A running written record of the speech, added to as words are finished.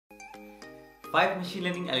5 machine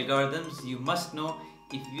learning algorithms you must know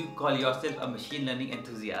if you call yourself a machine learning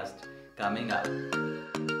enthusiast. Coming up.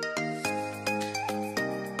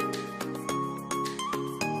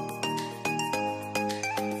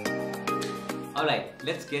 Alright,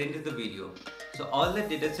 let's get into the video. So all the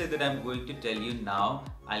datasets that I'm going to tell you now,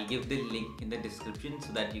 I'll give the link in the description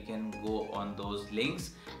so that you can go on those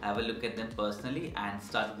links, have a look at them personally and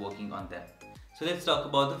start working on them. So let's talk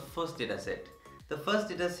about the first dataset. The first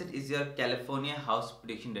dataset is your California house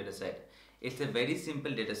prediction dataset. It's a very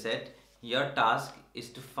simple dataset. Your task is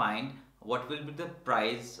to find what will be the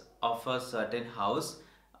price of a certain house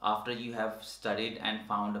after you have studied and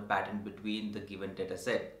found a pattern between the given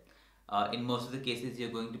dataset. In most of the cases, you're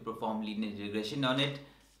going to perform linear regression on it.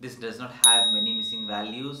 This does not have many missing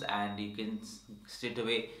values and you can straight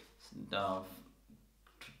away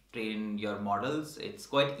train your models. It's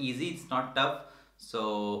quite easy, it's not tough.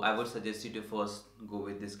 So I would suggest you to first go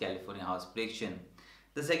with this California house prediction.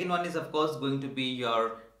 The second one is of course going to be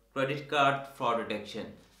your credit card fraud detection.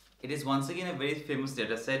 It is once again a very famous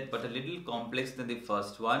dataset but a little complex than the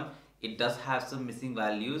first one. It does have some missing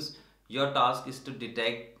values. Your task is to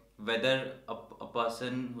detect whether a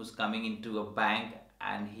person who's coming into a bank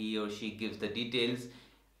and he or she gives the details,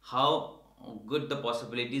 how good the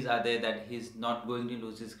possibilities are there that he's not going to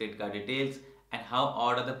lose his credit card details and how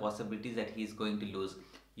odd are the possibilities that he's going to lose.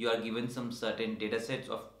 You are given some certain data sets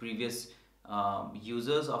of previous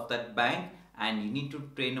users of that bank and you need to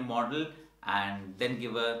train a model and then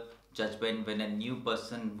give a judgment when a new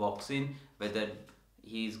person walks in whether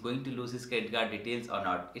he's going to lose his credit card details or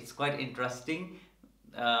not. It's quite interesting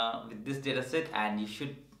with this dataset and you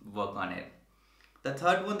should work on it. The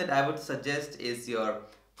third one that I would suggest is your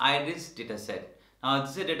iris dataset. Now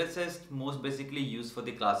this is a dataset most basically used for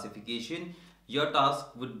the classification. Your task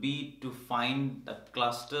would be to find the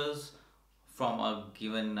clusters from a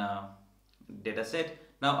given dataset.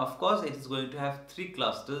 Now of course it is going to have 3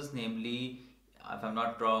 clusters, namely, if I'm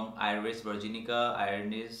not wrong, iris virginica,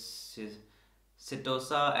 iris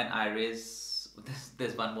setosa and iris,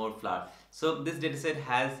 there's one more flower. So this dataset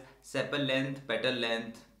has sepal length, petal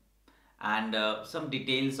length and some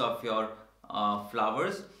details of your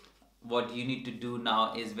flowers. What you need to do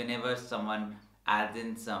now is whenever someone adds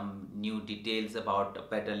in some new details about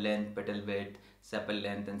petal length, petal width, sepal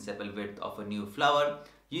length and sepal width of a new flower,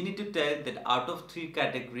 you need to tell that out of 3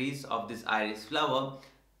 categories of this iris flower,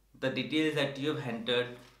 the details that you have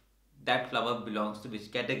entered, that flower belongs to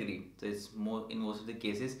which category. So it's more, in most of the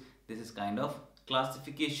cases, this is kind of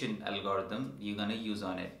classification algorithm you're gonna use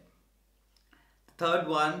on it.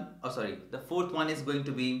 The fourth one is going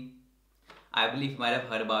to be, I believe you might have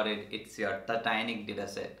heard about it, it's your Titanic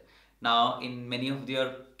Dataset. Now in many of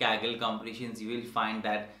your Kaggle competitions you will find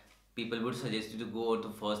that people would suggest you to go to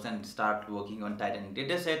first and start working on Titanic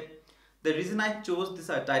Dataset. The reason I chose this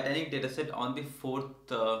Titanic Dataset on the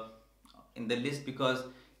 4th in the list because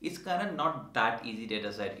it's kind of not that easy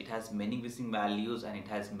dataset. It has many missing values and it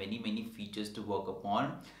has many features to work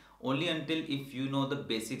upon. Only until if you know the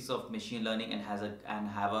basics of machine learning and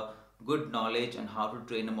have a good knowledge on how to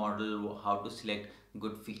train a model, how to select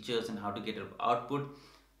good features and how to get an output,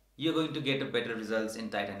 you're going to get a better results in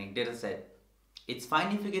Titanic Dataset. It's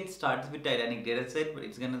fine if you get started with Titanic Dataset, but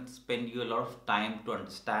it's gonna spend you a lot of time to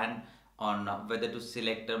understand on whether to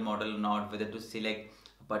select a model or not, whether to select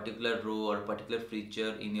particular row or particular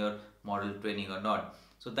feature in your model training or not.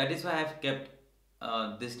 So that is why I have kept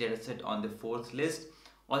this dataset on the 4th list.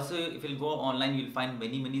 Also, if you go online, you'll find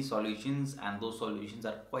many solutions and those solutions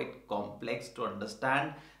are quite complex to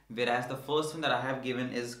understand. Whereas the first one that I have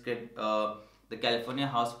given is the California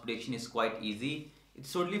house prediction is quite easy.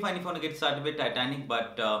 It's totally fine if you want to get started with Titanic,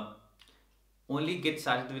 but only get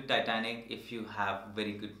started with Titanic if you have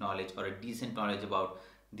very good knowledge or a decent knowledge about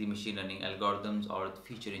the machine learning algorithms or the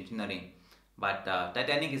feature engineering. But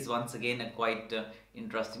Titanic is once again a quite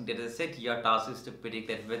interesting dataset. Your task is to predict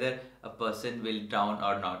that whether a person will drown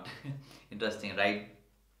or not. Interesting, right?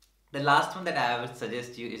 The last one that I would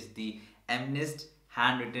suggest you is the Amnesty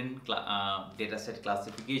handwritten dataset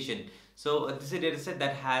classification. So this is a dataset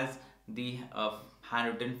that has the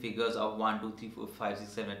handwritten figures of 1, 2, 3, 4, 5,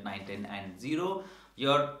 6, 7, 8, 9, 10 and 0.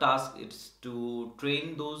 Your task is to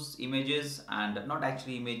train those images, and not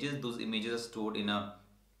actually images, those images are stored in a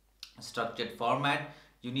structured format.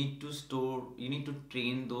 You need to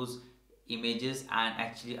train those images and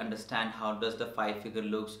actually understand how does the 5-figure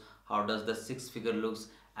looks, how does the 6-figure looks,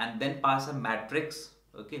 and then pass a matrix.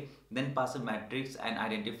 Okay, then pass a matrix and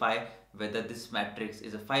identify whether this matrix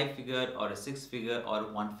is a 5-figure or a 6-figure or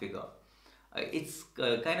 1-figure. It's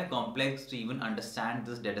kind of complex to even understand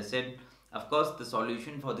this dataset. Of course, the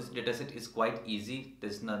solution for this dataset is quite easy.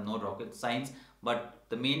 There's no rocket science, but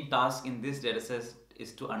the main task in this dataset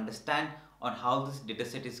is to understand on how this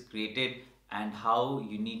dataset is created and how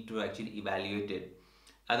you need to actually evaluate it.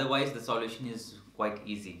 Otherwise, the solution is quite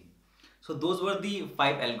easy. So those were the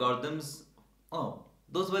 5 algorithms. Oh,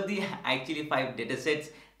 those were the actually 5 datasets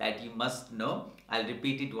that you must know. I'll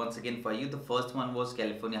repeat it once again for you. The first one was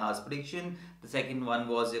California house prediction. The second one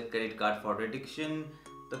was your credit card fraud prediction.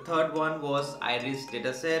 The third one was Iris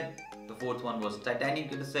dataset. The fourth one was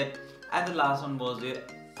Titanic dataset. And the last one was your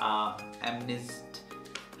Amnesty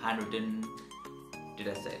handwritten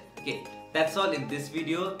dataset. Okay, that's all in this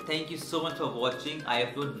video. Thank you so much for watching. I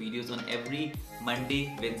upload videos on every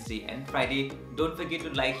Monday, Wednesday and Friday. Don't forget to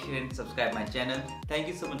like, share and subscribe my channel. Thank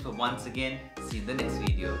you so much for once again. See you in the next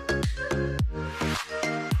video.